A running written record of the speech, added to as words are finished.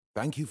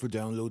Thank you for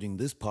downloading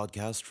this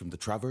podcast from the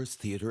Traverse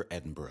Theatre,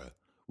 Edinburgh.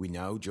 We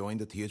now join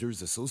the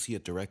theatre's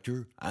Associate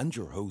Director and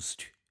your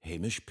host,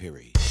 Hamish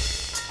Pirry.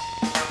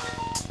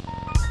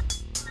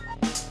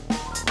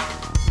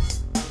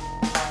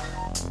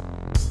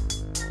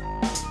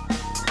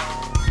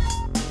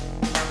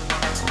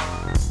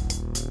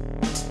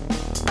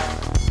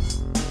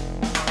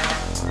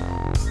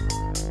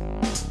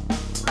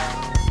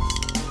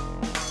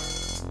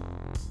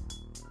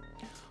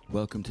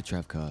 Welcome to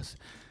Travcast,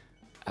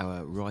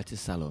 our writer's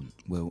salon,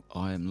 where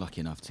I am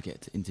lucky enough to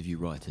get to interview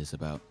writers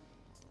about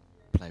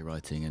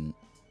playwriting and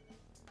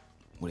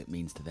what it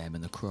means to them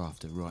and the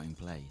craft of writing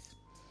plays.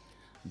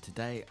 And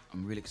today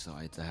I'm really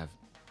excited to have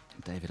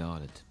David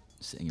Ireland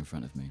sitting in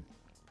front of me.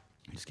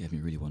 He just gave me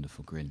a really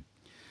wonderful grin.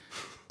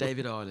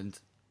 David Ireland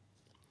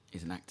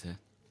is an actor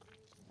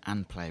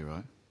and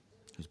playwright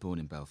who was born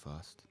in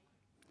Belfast.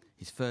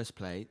 His first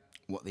play,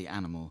 What the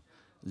Animals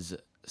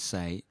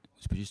Say,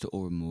 was produced at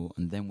Oran Moor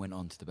and then went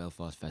on to the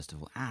Belfast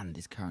Festival and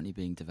is currently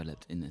being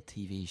developed in a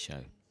TV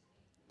show.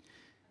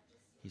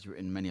 He's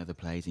written many other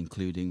plays,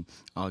 including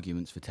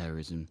Arguments for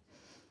Terrorism,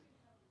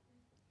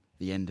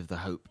 The End of the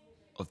Hope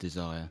of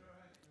Desire,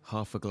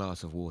 Half a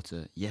Glass of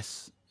Water,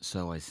 Yes,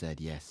 So I Said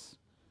Yes,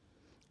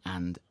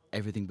 and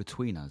Everything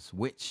Between Us,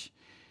 which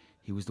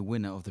he was the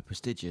winner of the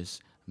prestigious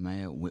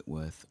Mayor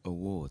Whitworth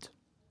Award.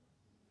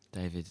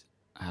 David,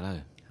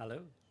 hello.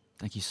 Hello.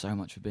 Thank you so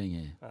much for being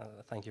here.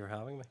 Thank you for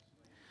having me.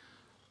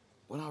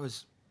 Well,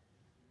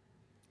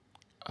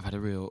 I've had a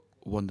real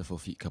wonderful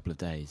couple of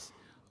days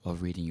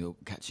of reading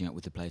catching up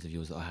with the plays of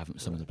yours that I haven't,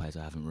 some of the plays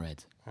I haven't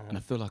read. And I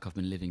feel like I've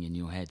been living in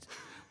your head,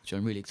 which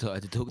I'm really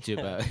excited to talk to you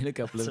about in a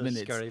couple of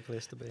minutes. It's a scary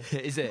place to be.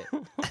 Is it?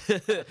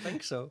 I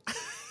think so.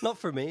 Not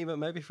for me, but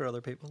maybe for other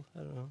people.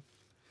 I don't know.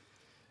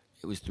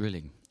 It was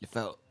thrilling. It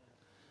felt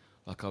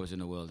like I was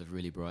in a world of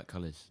really bright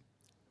colours.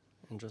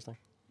 Interesting.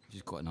 Which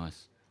is quite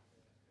nice.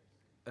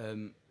 But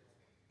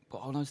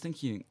when I was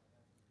thinking,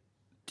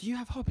 do you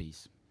have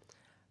hobbies?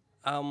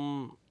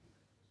 Not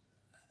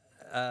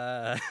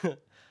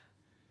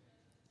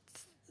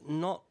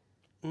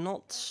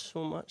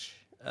so much.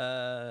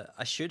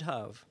 I should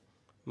have.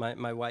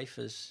 My wife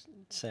is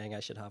saying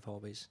I should have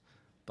hobbies,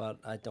 but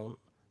I don't.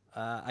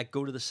 I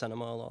go to the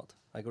cinema a lot.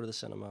 I go to the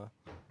cinema.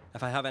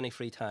 If I have any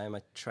free time,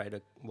 I try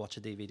to watch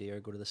a DVD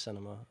or go to the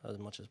cinema as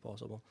much as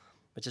possible,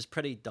 which is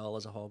pretty dull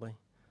as a hobby.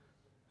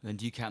 Then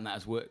do you count that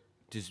as work?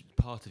 Does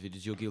part of it,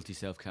 does your guilty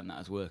self count that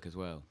as work as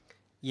well?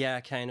 Yeah,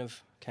 kind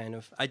of.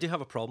 I do have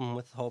a problem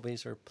with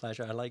hobbies or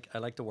pleasure. I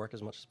like to work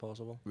as much as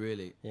possible.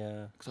 Really?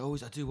 Yeah.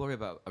 Because I do worry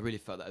about. I really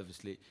felt that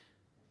obviously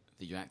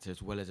that you're an actor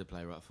as well as a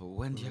playwright. For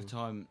when do you have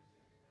time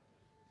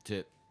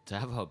to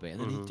have a hobby? And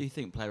then do you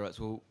think playwrights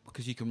will,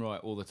 because you can write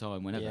all the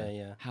time whenever?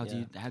 Yeah. How do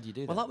you do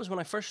that? Well, that was when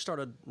I first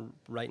started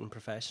writing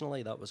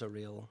professionally. That was a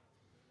real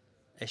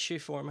issue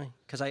for me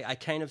because I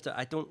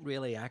don't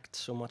really act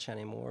so much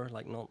anymore.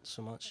 Like not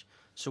so much.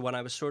 So when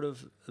I was there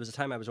was a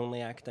time I was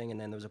only acting, and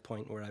then there was a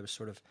point where I was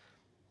sort of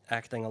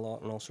acting a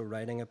lot and also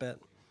writing a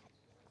bit.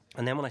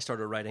 And then when I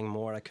started writing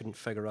more, I couldn't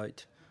figure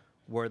out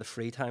where the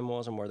free time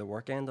was and where the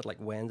work ended, like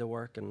when to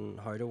work and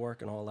how to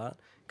work and all that.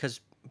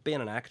 Because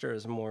being an actor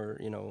is more,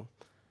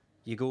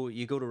 you go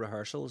to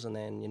rehearsals and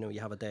then, you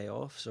have a day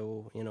off.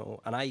 So,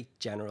 and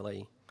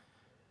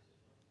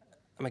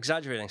I'm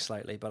exaggerating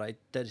slightly, but I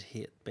did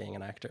hate being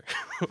an actor.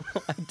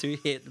 I do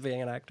hate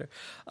being an actor.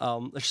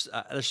 There's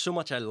so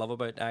much I love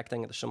about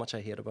acting, there's so much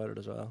I hate about it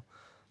as well.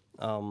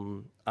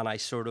 And I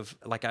sort of,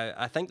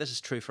 I think this is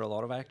true for a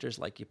lot of actors,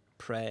 like you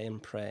pray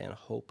and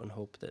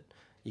hope that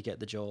you get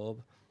the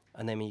job.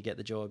 And then when you get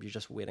the job, you're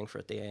just waiting for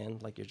it to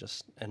end, like you're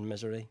just in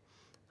misery,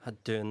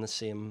 doing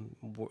saying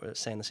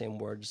the same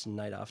words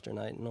night after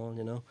night and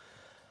all,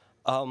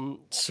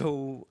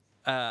 So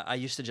I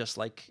used to just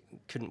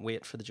couldn't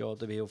wait for the job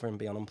to be over and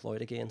be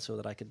unemployed again so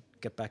that I could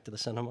get back to the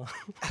cinema.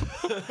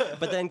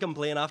 But then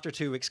complain after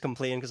 2 weeks,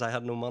 because I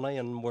had no money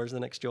and where's the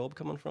next job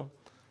coming from?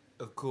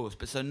 Of course,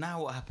 but so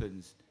now what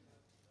happens?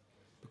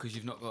 Because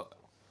you've not got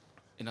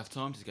enough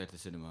time to go to the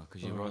cinema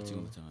because you're writing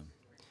all the time.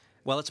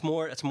 Well, it's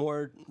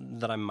more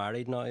that I'm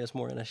married now is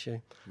more an issue.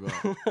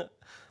 Right.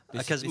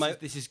 This is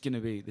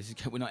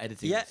we're not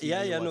editing.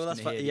 Yeah. No, that's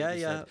fine.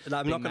 Yeah.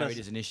 I'm not married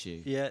is an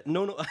issue. Yeah.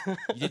 No.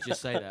 You did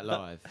just say that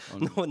live.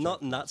 No,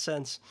 not in that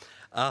sense.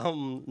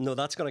 No,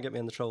 that's going to get me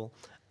into trouble.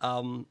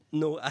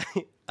 No,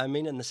 I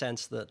mean in the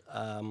sense that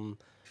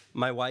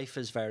my wife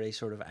is very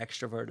sort of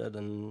extroverted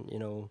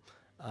and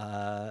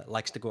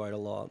likes to go out a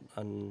lot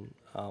and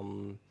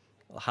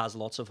has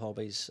lots of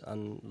hobbies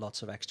and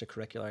lots of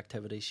extracurricular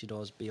activities she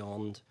does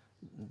beyond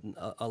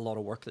a lot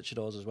of work that she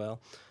does as well.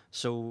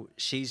 So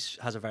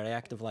has a very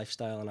active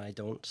lifestyle and I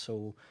don't.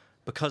 So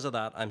because of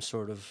that, I'm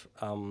sort of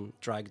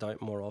dragged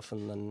out more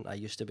often than I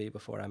used to be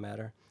before I met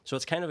her. So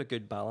it's kind of a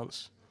good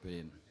balance.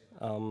 Brilliant.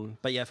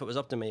 But yeah, if it was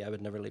up to me, I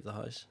would never leave the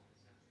house.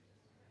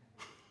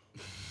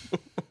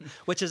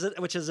 which is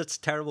its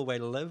terrible way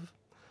to live.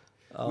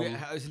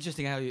 It's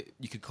interesting how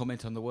you could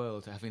comment on the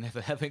world,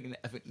 having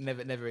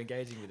never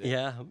engaging with it.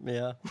 Yeah.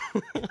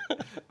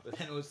 But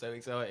then also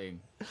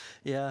exciting.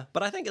 Yeah,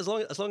 but I think as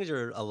long as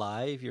you're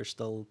alive, you're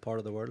still part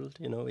of the world.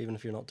 You know, even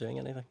if you're not doing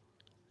anything.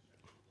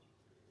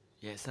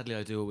 Yeah, sadly,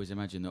 I do always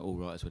imagine that all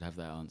writers would have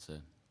that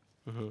answer.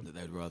 Mm-hmm. That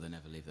they would rather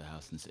never leave the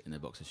house and sit in their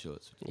boxer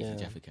shorts with Yeah.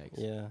 Jaffa cakes.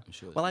 Yeah. I'm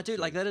sure. Well, I do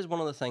like that. Is one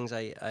of the things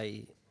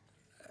one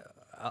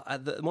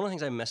of the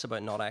things I miss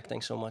about not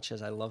acting so much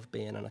is I love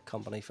being in a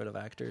company full of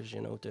actors.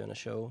 You know, doing a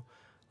show,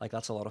 like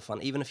that's a lot of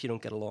fun. Even if you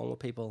don't get along with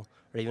people,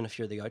 or even if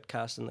you're the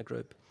outcast in the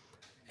group,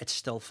 it's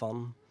still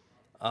fun.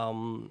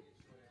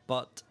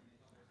 But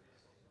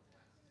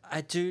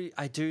I do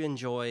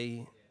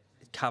enjoy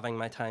having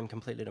my time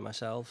completely to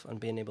myself and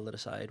being able to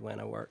decide when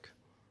I work.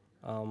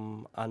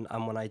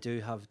 And when I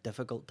do have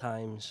difficult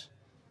times,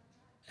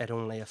 it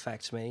only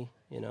affects me,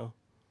 you know,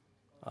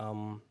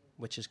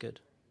 which is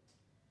good.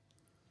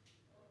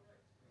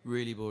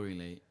 Really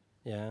boringly,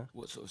 Yeah.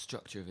 what sort of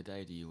structure of a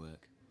day do you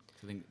work?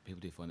 I think people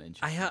do find that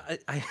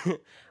interesting.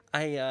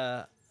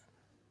 A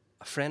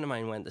friend of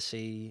mine went to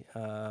see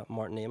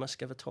Martin Amis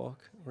give a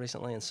talk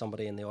recently, and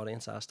somebody in the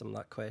audience asked him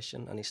that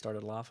question, and he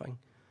started laughing.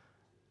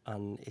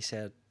 And he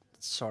said,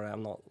 "Sorry,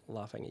 I'm not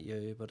laughing at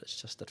you, but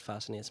it's just it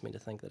fascinates me to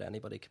think that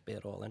anybody could be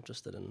at all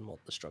interested in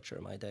what the structure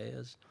of my day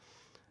is."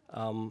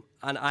 And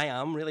I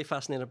am really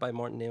fascinated by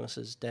Martin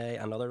Amis's day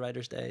and other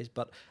writers' days,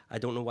 but I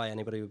don't know why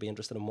anybody would be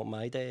interested in what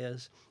my day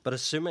is. But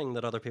assuming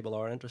that other people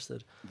are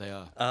interested, They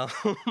are.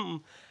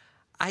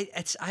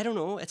 I don't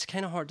know. It's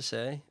kind of hard to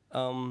say.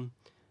 On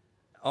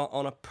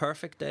a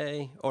perfect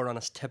day or on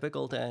a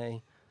typical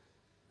day,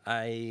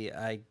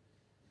 I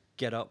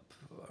get up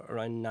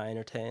around 9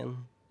 or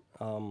 10,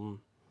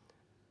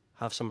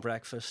 have some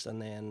breakfast, and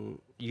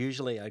then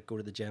usually I go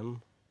to the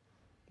gym,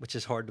 which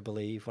is hard to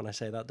believe when I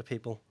say that to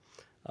people.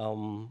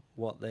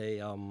 What they,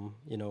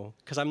 you know,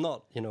 because I'm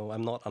not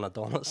an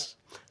Adonis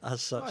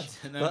as such.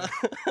 What? No.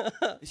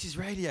 This is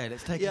radio.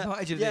 Let's take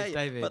advantage of this,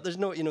 David. But there's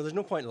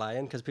no point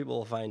lying because people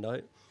will find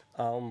out.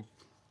 So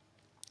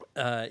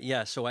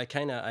I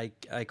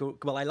go.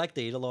 Well, I like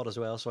to eat a lot as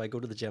well, so I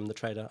go to the gym to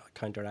try to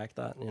counteract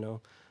that. You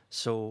know.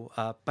 So,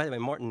 by the way,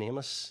 Martin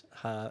Amis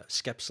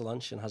skips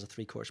lunch and has a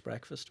 3-course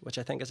breakfast, which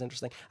I think is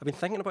interesting. I've been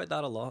thinking about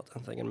that a lot.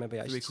 I'm thinking maybe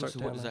I should start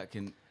doing that.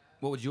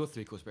 What would your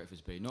 3-course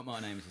breakfast be? Not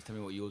Martin Amos. Tell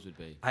me what yours would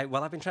be. I've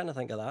been trying to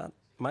think of that.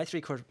 My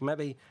 3-course,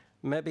 maybe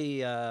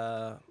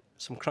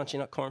some crunchy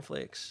nut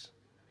cornflakes,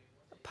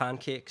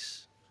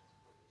 pancakes,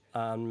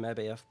 and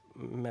maybe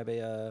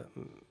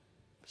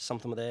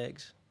something with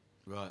eggs.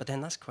 Right. But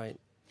then that's quite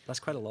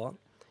a lot.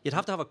 You'd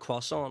have to have a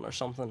croissant or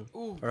something,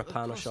 or a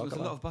pan of chocolate.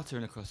 There's a lot of butter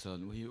in a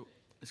croissant.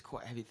 It's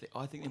quite a heavy thing.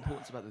 I think the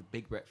importance about the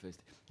big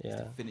breakfast is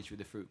to finish with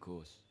the fruit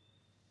course.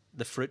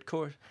 The fruit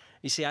course.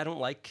 You see, I don't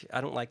like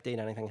to eat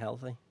anything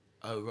healthy.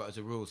 Oh, right, as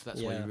a rule. So that's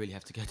why you really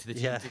have to go to the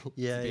gym to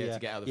be able to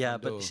get out of the front door. Yeah,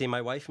 but see,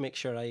 my wife makes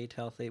sure I eat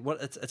healthy. Well,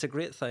 it's a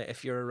great thing.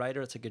 If you're a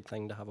writer, it's a good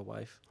thing to have a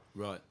wife.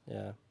 Right.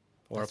 Yeah.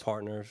 Or a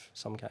partner of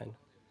some kind.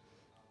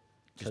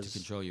 Just to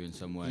control you in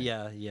some way.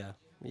 Yeah.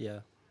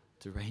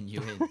 To rein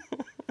you in.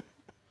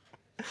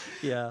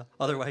 Yeah.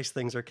 Otherwise,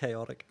 things are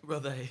chaotic.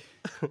 Well, but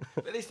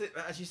at least,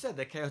 as you said,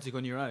 they're chaotic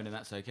on your own, and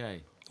that's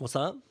okay. What's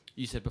that?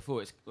 You said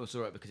before it's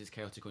all right because it's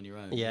chaotic on your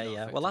own.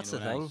 Yeah. Well, that's the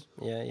thing. Else.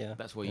 Yeah.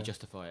 That's why you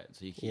justify it,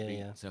 so you keep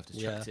being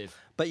self-destructive.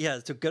 Yeah. But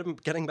yeah, so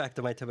getting back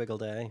to my typical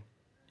day.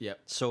 Yep.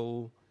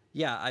 So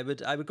yeah, I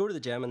would go to the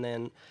gym, and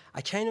then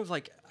I kind of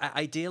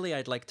ideally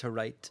I'd like to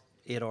write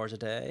 8 hours a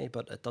day,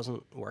 but it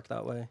doesn't work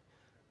that way.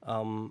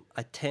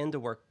 I tend to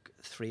work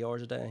 3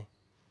 hours a day,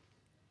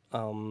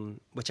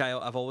 which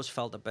I've always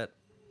felt a bit,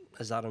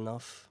 is that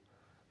enough?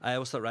 I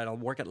always thought, right, I'll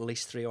work at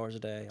least 3 hours a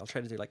day. I'll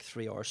try to do like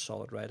 3 hours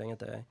solid writing a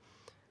day.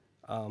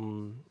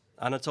 And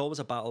it's always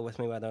a battle with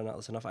me whether or not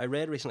that's enough. I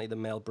read recently that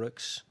Mel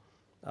Brooks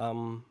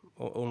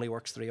only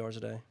works 3 hours a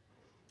day.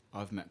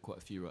 I've met quite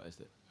a few writers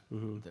that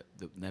would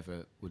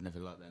never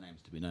like their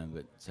names to be known,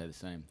 but say the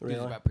same.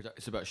 Really?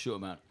 It's about a short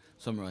amount.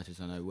 Some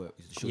writers I know work.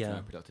 It's a short amount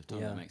of productive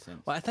time. That makes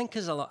sense. Well, I think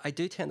because I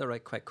do tend to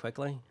write quite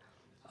quickly,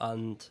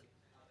 and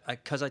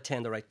because I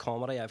tend to write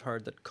comedy, I've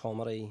heard that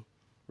comedy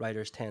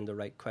writers tend to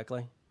write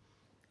quickly.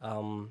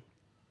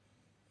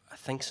 I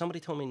think somebody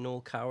told me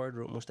Noel Coward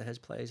wrote most of his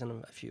plays in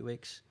a few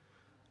weeks.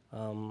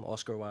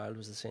 Oscar Wilde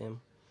was the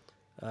same.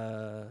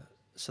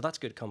 So that's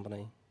good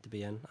company to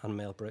be in, and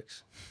Mel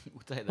Brooks.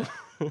 We'll take that.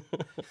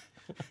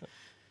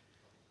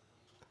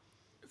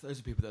 If those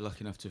are people that are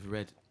lucky enough to have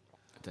read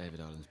David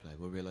Ireland's play,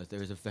 will realise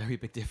there is a very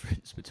big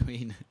difference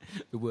between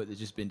the work that's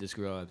just been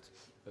described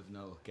of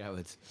Noel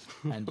Coward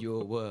and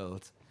your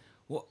world.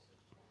 Well,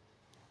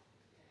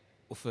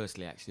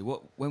 firstly, actually,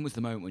 when was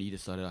the moment when you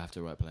decided I have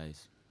to write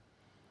plays?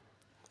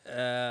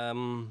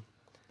 I'd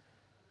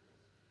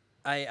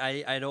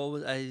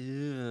always.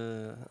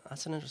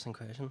 That's an interesting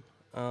question.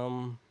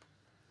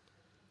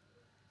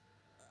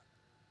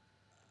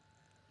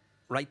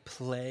 Write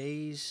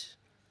plays.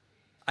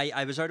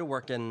 I was out of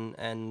work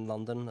in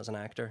London as an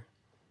actor,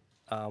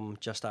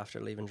 just after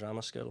leaving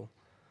drama school,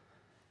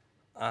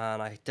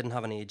 and I didn't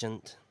have an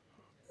agent.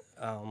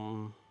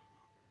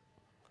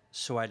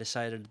 So I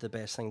decided the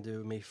best thing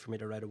to do for me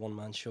to write a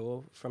one-man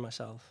show for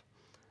myself.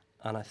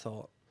 And I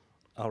thought,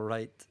 I'll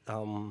write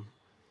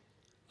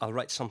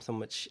something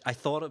which I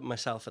thought of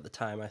myself at the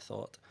time. I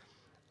thought,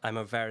 I'm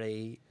a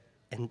very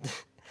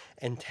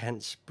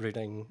intense,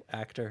 brooding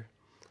actor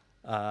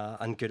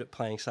and good at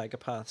playing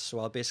psychopaths. So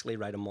I'll basically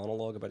write a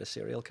monologue about a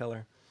serial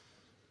killer.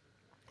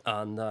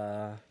 And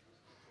I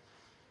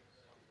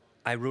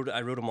wrote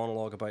a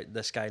monologue about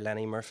this guy,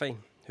 Lenny Murphy,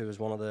 who was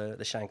one of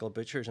the Shankill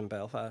butchers in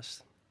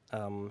Belfast,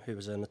 who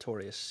was a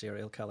notorious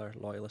serial killer,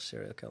 loyalist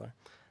serial killer.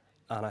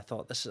 And I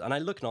thought and I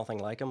look nothing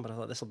like him, but I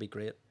thought this will be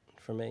great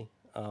for me.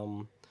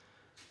 And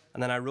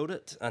then I wrote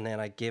it, and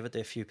then I gave it to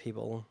a few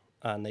people,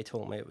 and they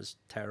told me it was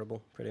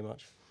terrible, pretty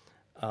much.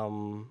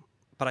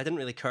 But I didn't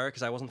really care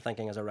because I wasn't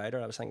thinking as a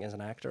writer, I was thinking as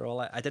an actor.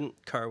 I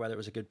didn't care whether it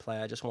was a good play,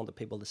 I just wanted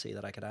people to see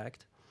that I could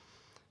act.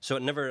 So I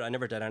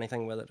never did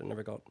anything with it, it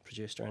never got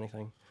produced or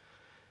anything.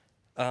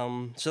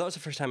 So that was the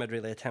first time I'd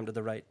really attempted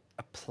to write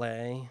a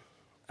play,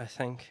 I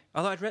think.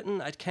 Although I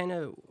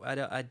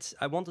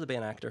wanted to be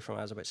an actor from when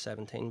I was about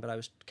 17, but I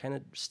was kind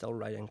of still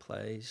writing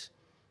plays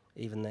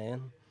even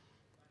then.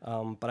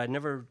 But I'd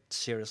never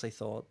seriously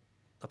thought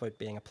about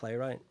being a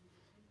playwright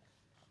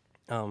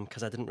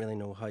because I didn't really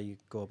know how you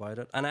go about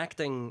it. And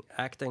acting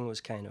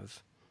was kind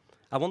of...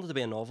 I wanted to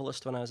be a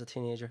novelist when I was a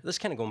teenager. This is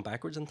kind of going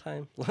backwards in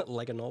time,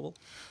 like a novel.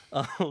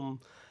 I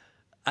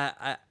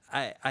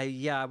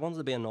wanted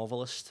to be a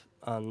novelist,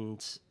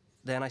 and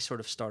then I sort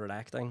of started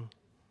acting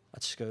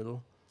at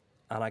school,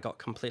 and I got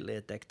completely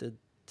addicted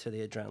to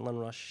the adrenaline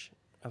rush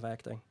of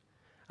acting.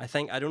 I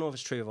don't know if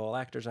it's true of all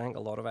actors. I think a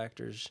lot of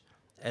actors,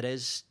 it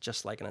is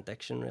just like an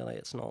addiction, really.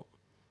 It's not,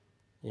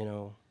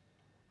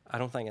 I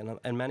don't think,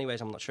 in many ways,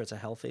 I'm not sure it's a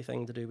healthy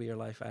thing to do with your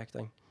life,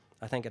 acting.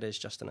 I think it is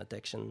just an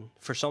addiction.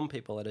 For some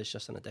people, it is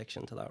just an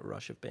addiction to that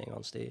rush of being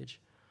on stage.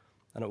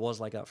 And it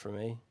was like that for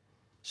me.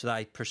 So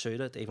I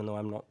pursued it, even though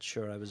I'm not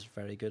sure I was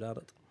very good at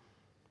it.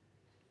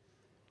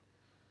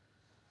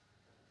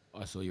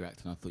 I saw you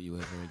act and I thought you were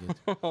very good.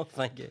 Oh,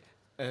 thank you.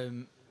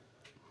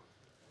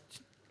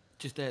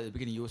 Just there at the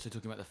beginning, you were also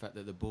talking about the fact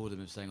that the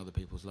boredom of saying other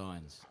people's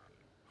lines.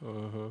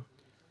 Mm-hmm.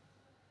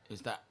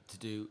 Is that to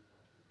do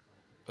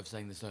of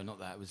saying the story? Not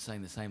that, it was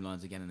saying the same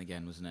lines again and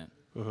again, wasn't it?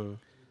 Mm-hmm.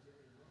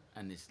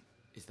 And is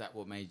that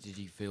what did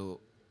you feel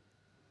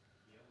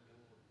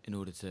in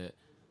order to...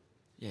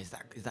 Yeah, is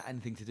that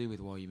anything to do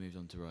with why you moved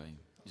on to writing?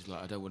 Just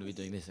like, I don't want to be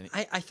doing this.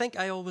 I think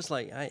I always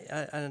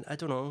I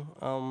don't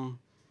know.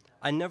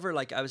 I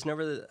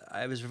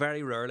was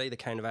very rarely the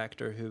kind of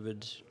actor who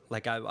would,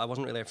 I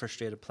wasn't really a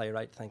frustrated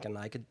playwright thinking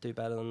I could do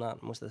better than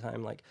that most of the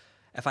time. Like,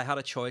 if I had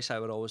a choice, I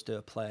would always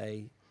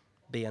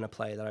be in a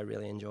play that I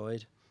really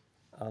enjoyed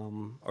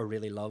or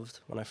really loved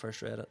when I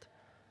first read it.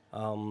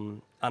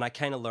 And I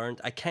kind of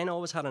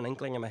always had an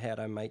inkling in my head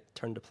I might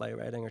turn to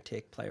playwriting or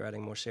take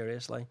playwriting more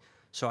seriously.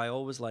 So I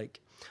always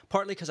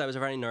partly because I was a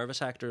very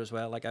nervous actor as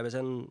well. Like, I was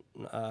in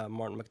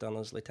Martin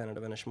McDonagh's Lieutenant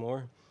of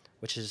Inishmore,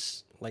 which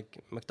is,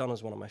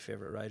 McDonough's one of my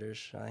favourite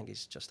writers. I think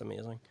he's just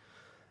amazing.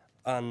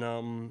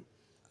 And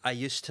I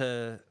used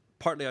to,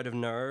 partly out of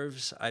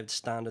nerves, I'd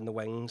stand in the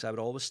wings. I would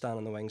always stand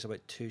in the wings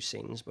about 2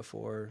 scenes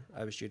before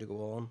I was due to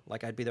go on.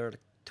 Like, I'd be there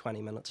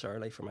 20 minutes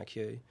early for my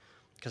cue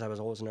because I was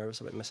always nervous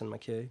about missing my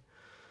cue.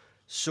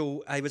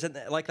 So I was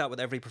like that with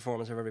every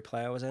performance of every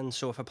play I was in.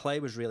 So if a play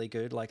was really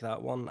good, like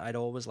that one, I'd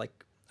always I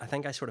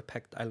think I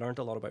learned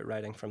a lot about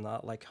writing from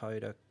that, like how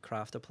to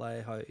craft a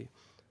play, how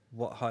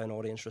an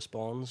audience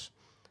responds.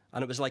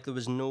 And it was like there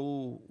was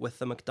with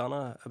the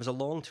McDonagh, it was a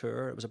long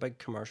tour, it was a big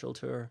commercial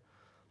tour.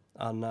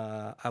 And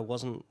I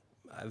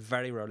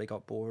very rarely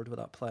got bored with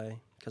that play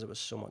because it was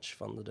so much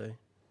fun to do.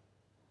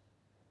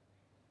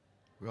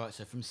 Right,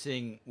 so from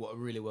seeing what a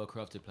really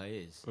well-crafted play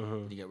is,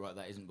 you get, right,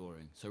 that isn't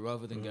boring. So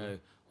rather than go,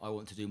 I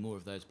want to do more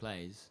of those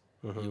plays,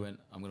 you went,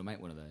 I'm going to make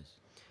one of those.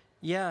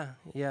 Yeah,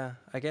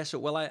 I guess so.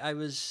 Well, I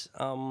was,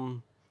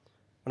 when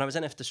I was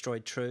in If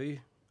Destroyed True,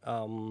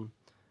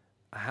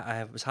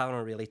 I was having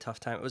a really tough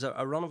time. It was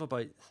a run of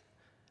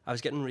I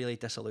was getting really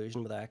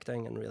disillusioned with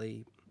acting and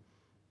really,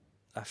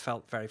 I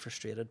felt very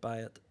frustrated by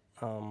it.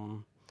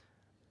 And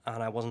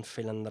I wasn't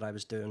feeling that I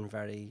was doing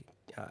very...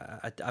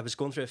 I was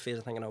going through a phase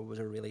of thinking I was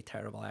a really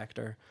terrible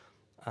actor,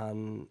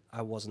 and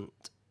I wasn't.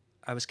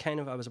 I was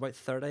about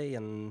 30,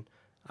 and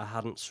I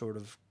hadn't sort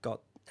of got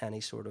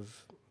any sort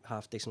of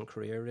half-decent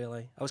career,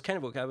 really. I was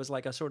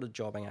like a sort of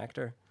jobbing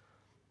actor,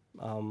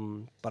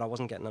 but I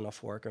wasn't getting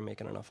enough work or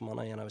making enough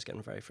money, and I was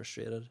getting very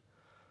frustrated.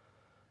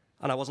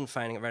 And I wasn't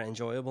finding it very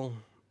enjoyable,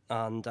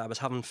 and I was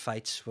having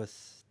fights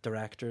with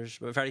directors,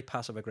 but very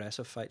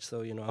passive-aggressive fights,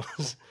 though,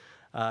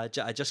 I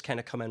just kind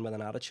of come in with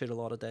an attitude a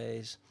lot of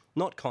days,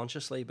 not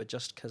consciously, but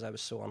just because I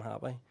was so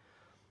unhappy.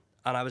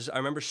 And I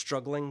remember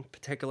struggling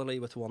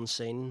particularly with one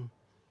scene,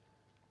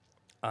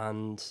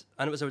 and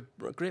it was a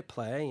great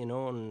play, and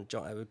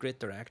a great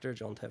director,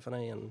 John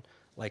Tiffany, and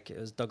it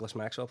was Douglas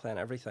Maxwell playing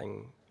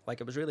everything.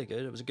 It was really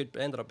good. It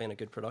ended up being a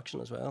good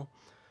production as well.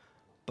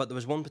 But there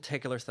was one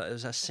particular it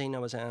was a scene I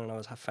was in, and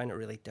I found it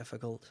really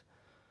difficult.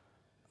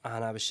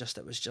 And it was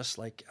just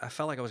I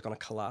felt like I was going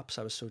to collapse.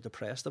 I was so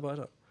depressed about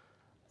it.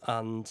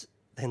 And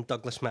then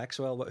Douglas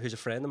Maxwell, who's a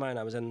friend of mine,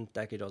 I was in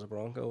Decky Does a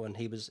Bronco, and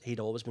he'd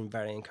always been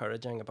very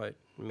encouraging about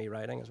me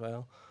writing as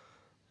well.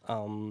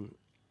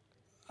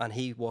 And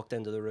he walked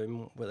into the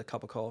room with a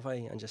cup of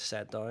coffee and just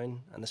sat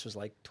down, and this was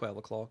like 12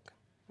 o'clock,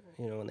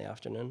 in the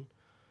afternoon.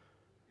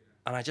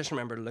 And I just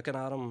remember looking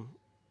at him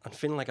and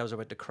feeling like I was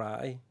about to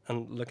cry,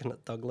 and looking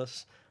at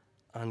Douglas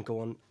and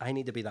going, I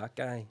need to be that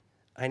guy.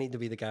 I need to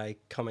be the guy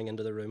coming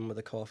into the room with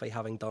a coffee,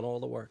 having done all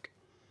the work.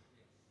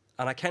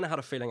 And I kind of had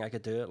a feeling I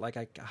could do it. Like,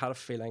 I had a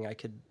feeling I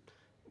could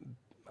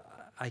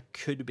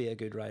be a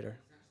good writer.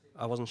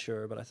 I wasn't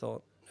sure, but I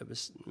thought it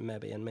was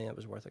maybe in me, it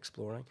was worth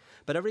exploring.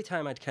 But every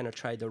time I'd kind of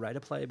tried to write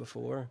a play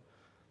before,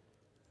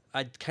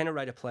 I'd kind of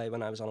write a play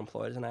when I was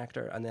unemployed as an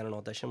actor, and then an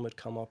audition would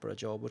come up or a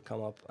job would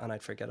come up, and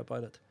I'd forget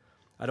about it.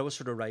 I'd always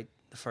sort of write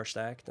the first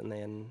act and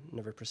then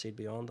never proceed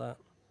beyond that.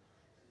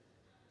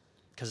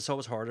 Because it's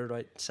always harder to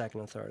write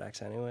second and third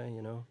acts anyway,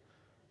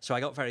 So I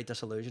got very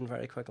disillusioned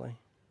very quickly.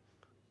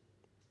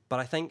 But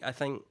I think,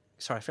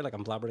 sorry, I feel like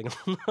I'm blabbering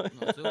on now.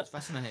 Not at all, it's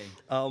fascinating.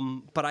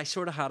 But I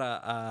sort of had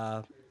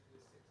I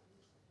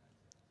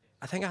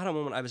think I had a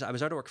moment. I was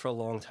out of work for a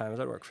long time. I was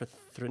out of work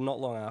for not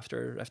long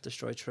after If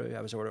Destroy True.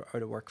 I was out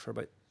of work for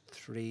about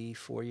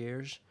 3-4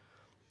 years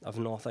of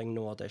nothing,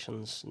 no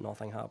auditions,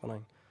 nothing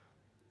happening.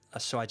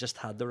 So I just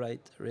had to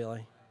write,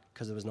 really,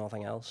 because there was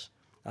nothing else.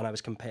 And I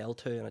was compelled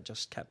to, and it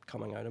just kept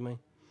coming out of me.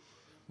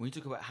 When you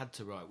talk about had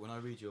to write, when I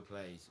read your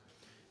plays,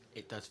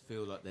 it does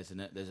feel like there's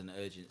an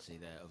urgency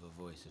there of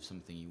a voice, of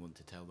something you want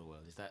to tell the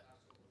world. Is that,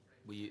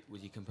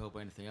 was you compelled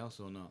by anything else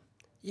or not?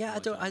 Yeah,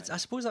 I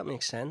suppose that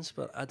makes sense,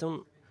 but I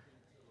don't.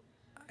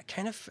 I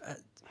kind of.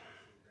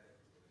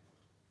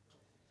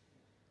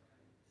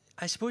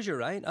 I suppose you're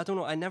right. I don't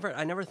know. I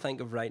never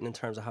think of writing in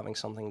terms of having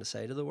something to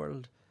say to the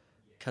world,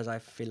 because I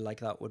feel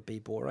like that would be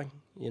boring.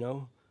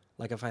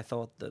 Like if I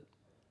thought that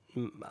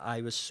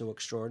I was so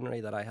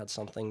extraordinary that I had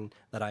something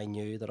that I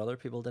knew that other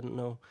people didn't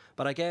know.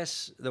 But I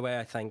guess the way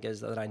I think is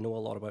that I know a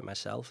lot about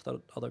myself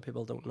that other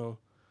people don't know.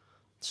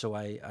 So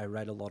I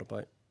write a lot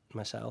about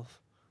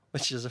myself,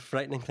 which is a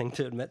frightening thing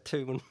to admit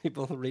to when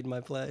people read my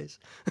plays.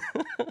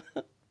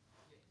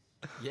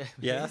 Yeah.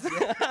 Yeah.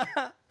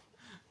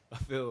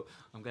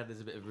 I'm glad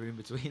there's a bit of room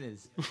between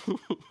us.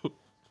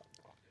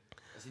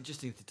 It's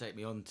interesting to take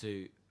me on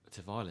to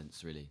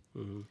violence, really.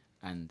 Mm-hmm.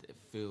 And it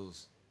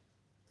feels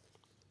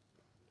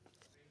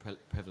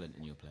prevalent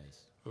in your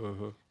plays.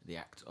 Mm-hmm. The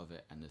act of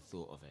it and the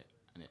thought of it,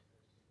 and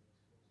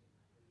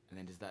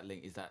then does that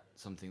link? Is that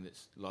something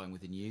that's lying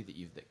within you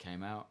that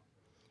came out?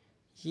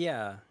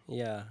 Yeah.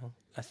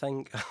 I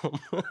think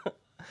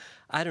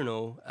I don't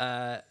know.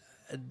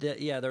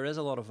 There is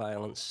a lot of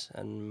violence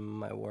in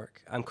my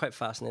work. I'm quite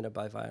fascinated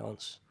by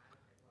violence,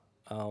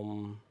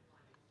 and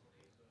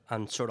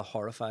sort of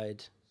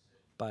horrified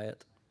by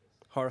it.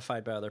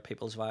 Horrified by other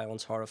people's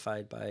violence.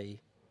 Horrified by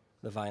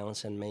the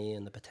violence in me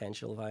and the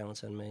potential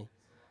violence in me.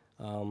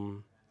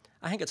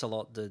 I think it's a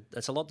lot to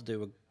do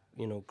with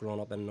growing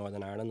up in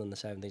Northern Ireland in the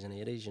 70s and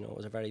 80s. It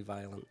was a very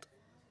violent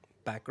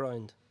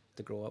background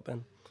to grow up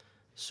in.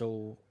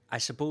 So I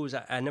suppose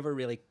I never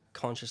really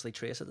consciously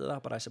trace it to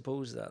that, but I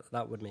suppose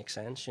that would make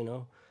sense,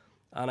 And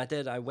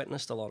I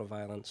witnessed a lot of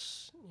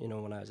violence,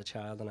 when I was a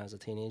child and I was a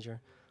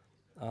teenager.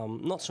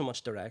 Not so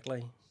much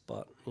directly,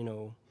 but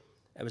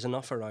it was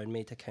enough around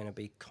me to kind of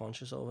be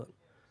conscious of it.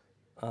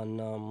 And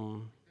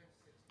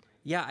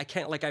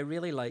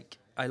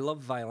I love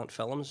violent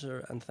films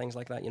and things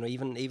like that.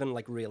 Even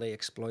like really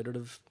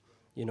exploitative,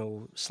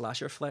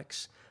 slasher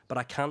flicks. But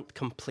I can't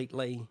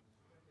completely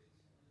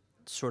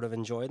sort of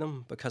enjoy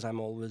them because I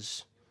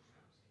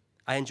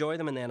enjoy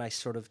them and then I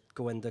sort of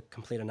go into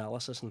complete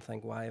analysis and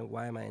think,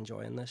 why am I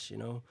enjoying this?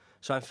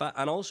 So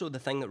and also the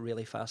thing that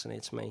really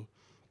fascinates me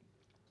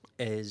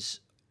is,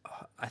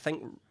 I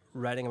think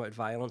writing about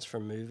violence for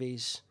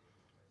movies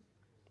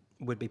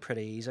would be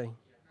pretty easy.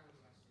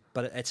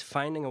 But it's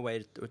finding a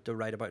way to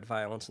write about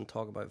violence and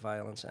talk about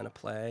violence in a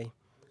play,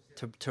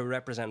 to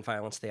represent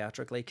violence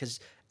theatrically, because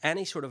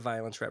any sort of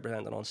violence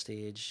represented on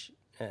stage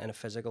in a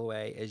physical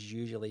way is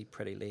usually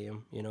pretty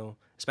lame,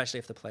 especially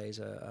if the play is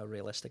a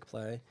realistic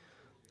play.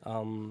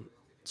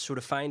 So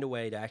to find a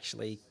way to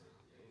actually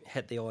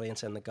hit the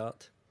audience in the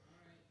gut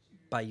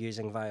by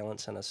using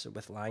violence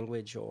with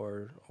language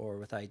or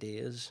with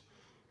ideas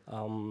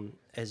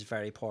is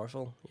very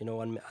powerful,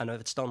 and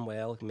if it's done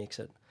well, it makes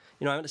it.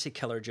 I went to see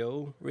Killer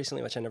Joe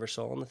recently, which I never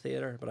saw in the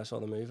theatre, but I saw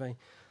the movie.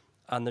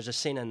 And there's a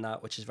scene in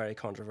that which is very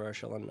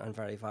controversial and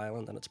very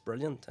violent, and it's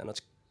brilliant, and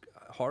it's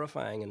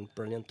horrifying and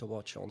brilliant to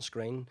watch on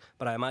screen.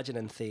 But I imagine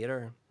in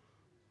theatre,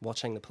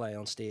 watching the play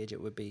on stage,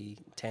 it would be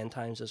 10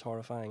 times as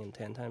horrifying and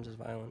 10 times as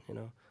violent,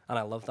 And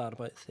I love that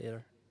about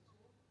theatre.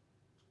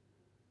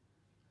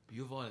 But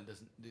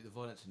the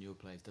violence in your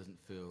plays doesn't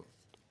feel,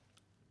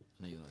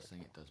 I know you're not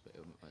saying it does, but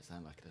it might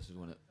sound like it doesn't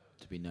want it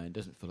to be known. It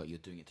doesn't feel like you're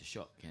doing it to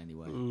shock in any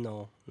way.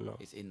 No.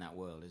 It's in that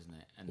world, isn't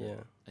it? And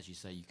as you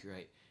say,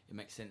 it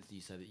makes sense that you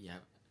say that you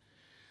have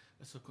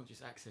a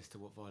subconscious access to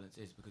what violence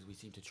is, because we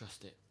seem to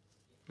trust it.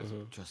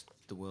 Mm-hmm. Trust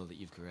the world that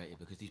you've created,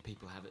 because these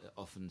people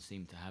often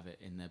seem to have it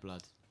in their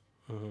blood.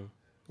 Mm-hmm.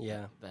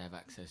 Yeah. They have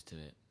access to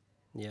it.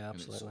 Yeah, And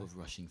it's absolutely. sort of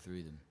rushing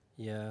through them.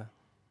 Yeah.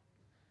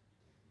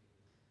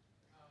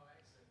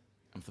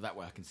 And for that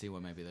way, I can see why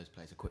maybe those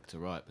plays are quick to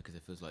write, because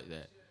it feels like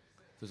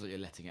you're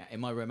letting it out. In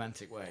my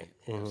romantic way,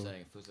 I'm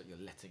saying it feels like you're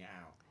letting it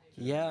out.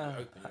 Yeah. You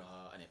open your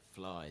heart and it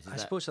flies. I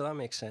suppose that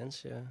makes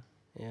sense. Yeah.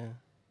 Yeah.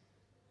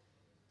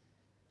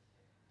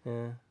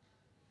 Yeah.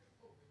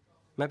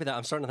 Maybe that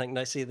I'm starting to think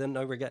now. See, then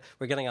now we're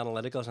getting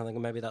analytical, so I'm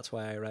thinking maybe that's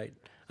why I write.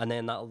 And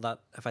then that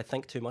if I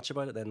think too much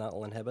about it, then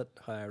that'll inhibit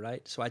how I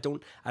write. So I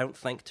don't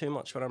think too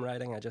much when I'm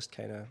writing. I just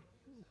kind of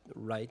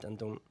write and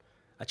don't.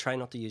 I try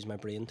not to use my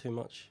brain too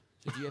much.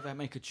 So do you ever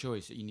make a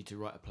choice that you need to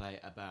write a play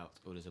about,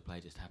 or does a play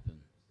just happen?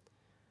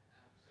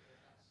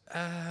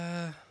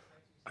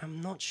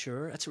 I'm not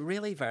sure. It's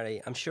really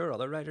very. I'm sure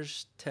other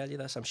writers tell you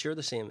this. I'm sure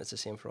the same. It's the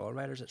same for all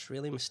writers. It's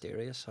really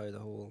mysterious how the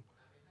whole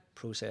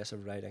process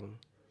of writing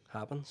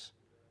happens,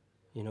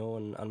 you know,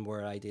 and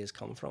where ideas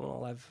come from and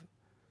all.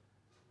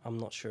 I'm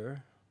not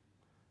sure.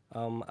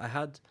 I'm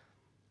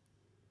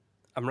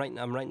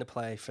writing a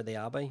play for the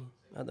Abbey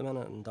at the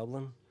minute in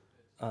Dublin,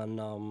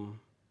 and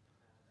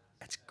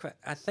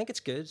I think it's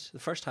good. The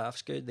first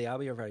half's good. The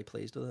Abbey are very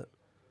pleased with it.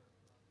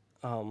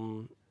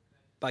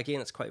 But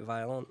again, it's quite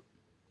violent,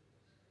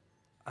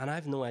 and I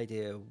have no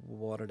idea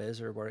what it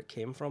is or where it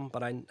came from.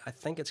 But I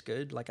think it's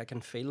good. Like, I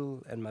can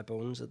feel in my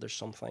bones that there's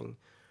something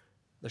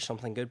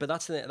good. But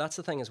that's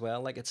the thing as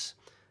well. Like, it's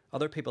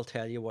other people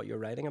tell you what you're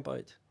writing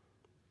about,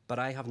 but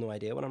I have no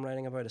idea what I'm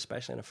writing about,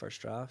 especially in a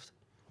first draft.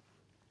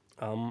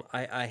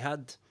 I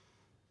had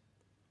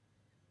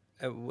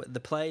the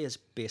play is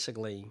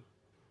basically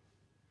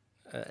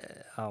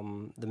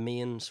the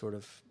main sort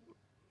of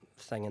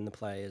thing in the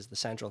play is the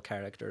central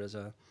character is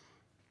a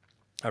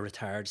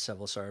retired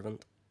civil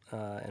servant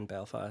in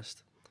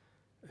Belfast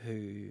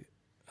who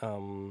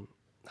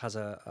has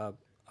a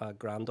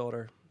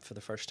granddaughter for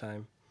the first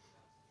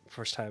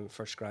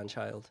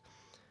grandchild,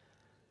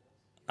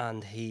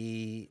 and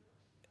he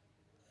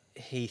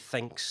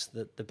thinks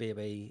that the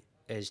baby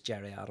is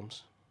Jerry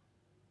Adams.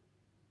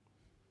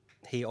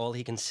 All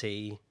he can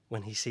see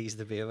when he sees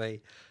the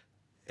baby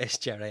is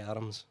Jerry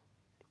Adams.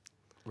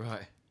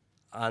 Right.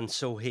 And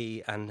so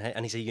he's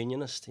a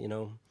unionist, you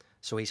know,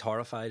 so he's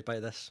horrified by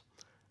this,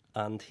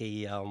 and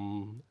he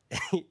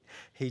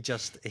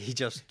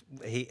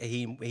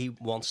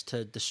wants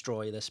to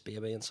destroy this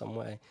baby in some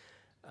way,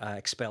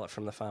 expel it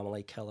from the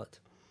family, kill it,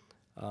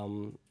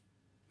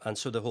 and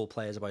so the whole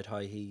play is about how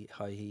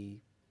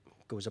he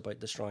goes about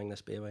destroying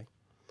this baby,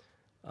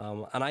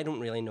 and I don't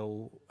really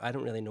know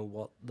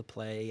what the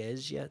play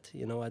is yet,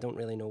 you know. I don't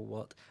really know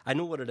what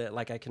it is.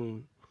 Like, I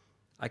can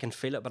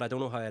feel it, but I don't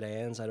know how it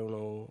ends. I don't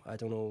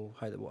know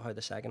how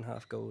the second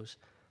half goes.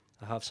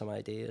 I have some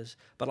ideas,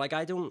 but like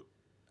I don't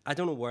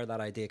know where that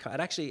idea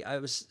comes. I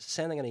was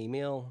sending an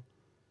email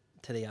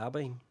to the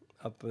Abbey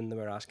when they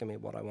were asking me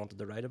what I wanted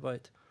to write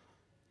about,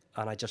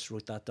 and I just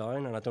wrote that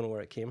down, and I don't know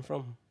where it came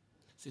from.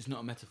 So it's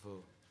not a metaphor.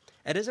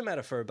 It is a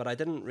metaphor, but I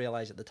didn't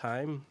realize at the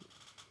time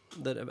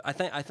that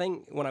I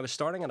think when I was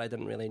starting it, I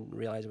didn't really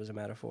realize it was a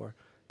metaphor.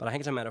 But I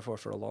think it's a metaphor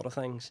for a lot of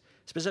things,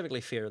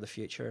 specifically fear of the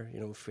future, you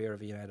know, fear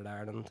of a united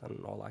Ireland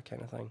and all that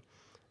kind of thing.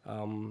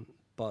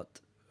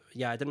 But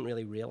yeah, I didn't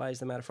really realize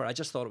the metaphor. I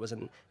just thought it was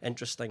an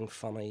interesting,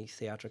 funny,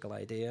 theatrical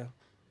idea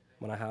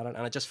when I had it,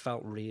 and it just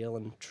felt real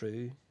and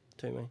true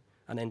to me,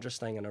 and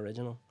interesting and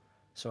original.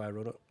 So I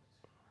wrote it.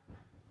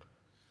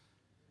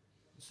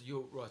 So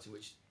you're writing,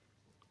 which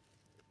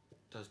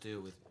does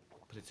deal with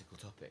political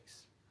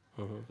topics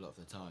a lot of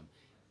the time.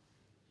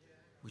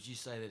 Would you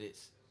say that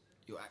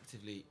you're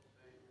actively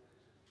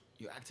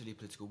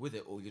political with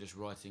it, or you're just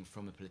writing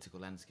from a political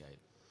landscape?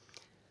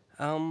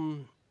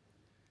 I'm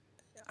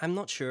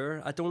not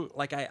sure. I don't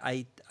like.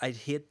 I'd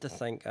hate to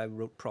think I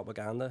wrote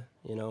propaganda.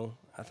 You know,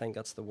 I think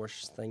that's the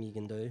worst thing you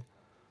can do.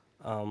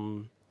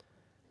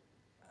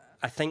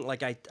 I think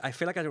like I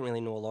feel like I don't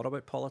really know a lot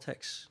about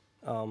politics,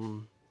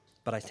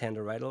 but I tend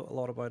to write a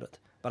lot about it.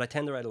 But I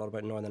tend to write a lot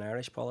about Northern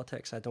Irish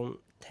politics. I don't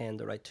tend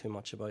to write too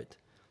much about,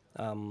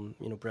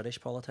 British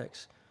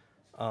politics.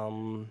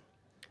 I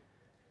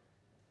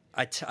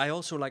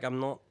also like I'm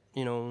not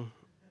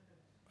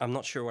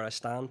sure where I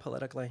stand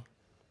politically.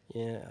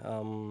 Yeah.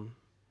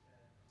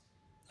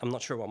 I'm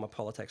not sure what my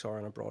politics are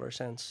in a broader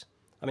sense.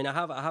 I mean, I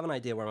have an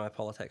idea where my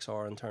politics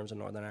are in terms of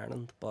Northern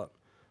Ireland, but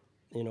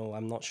you know,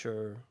 I'm not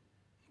sure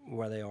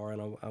where they are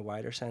in a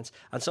wider sense.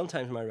 And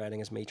sometimes my writing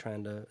is me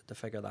trying to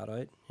figure that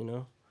out. You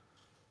know.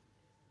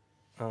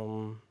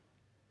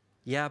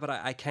 Yeah, but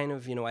I kind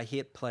of, I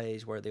hate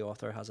plays where the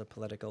author has a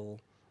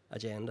political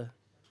agenda.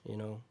 You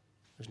know,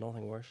 there's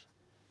nothing worse.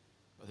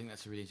 I think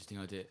that's a really interesting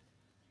idea.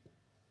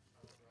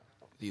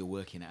 That you're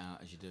working it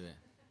out as you do it.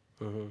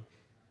 Mm-hmm.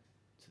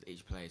 So that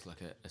each play is like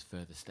a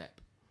further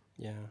step.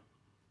 Yeah.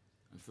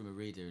 And from a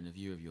reader and a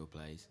viewer of your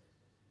plays,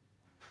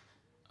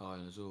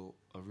 I'm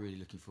really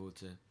looking forward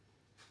to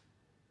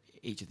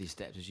each of these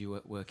steps as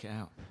you work it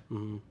out.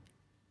 Mm-hmm.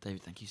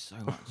 David, thank you so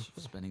much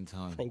for spending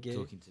time talking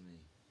to me.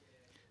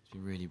 It's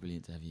been really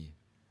brilliant to have you.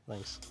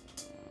 Thanks.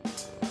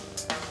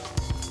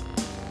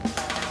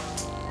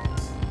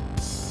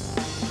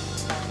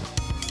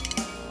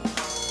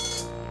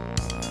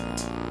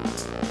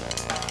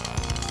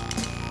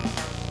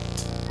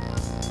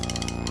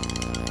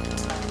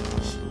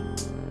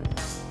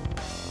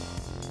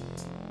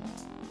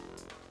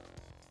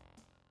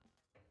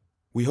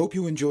 We hope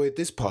you enjoyed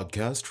this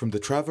podcast from the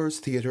Traverse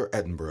Theatre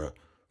Edinburgh.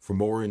 For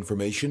more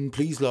information,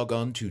 please log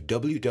on to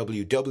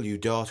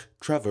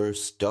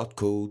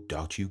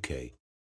www.traverse.co.uk.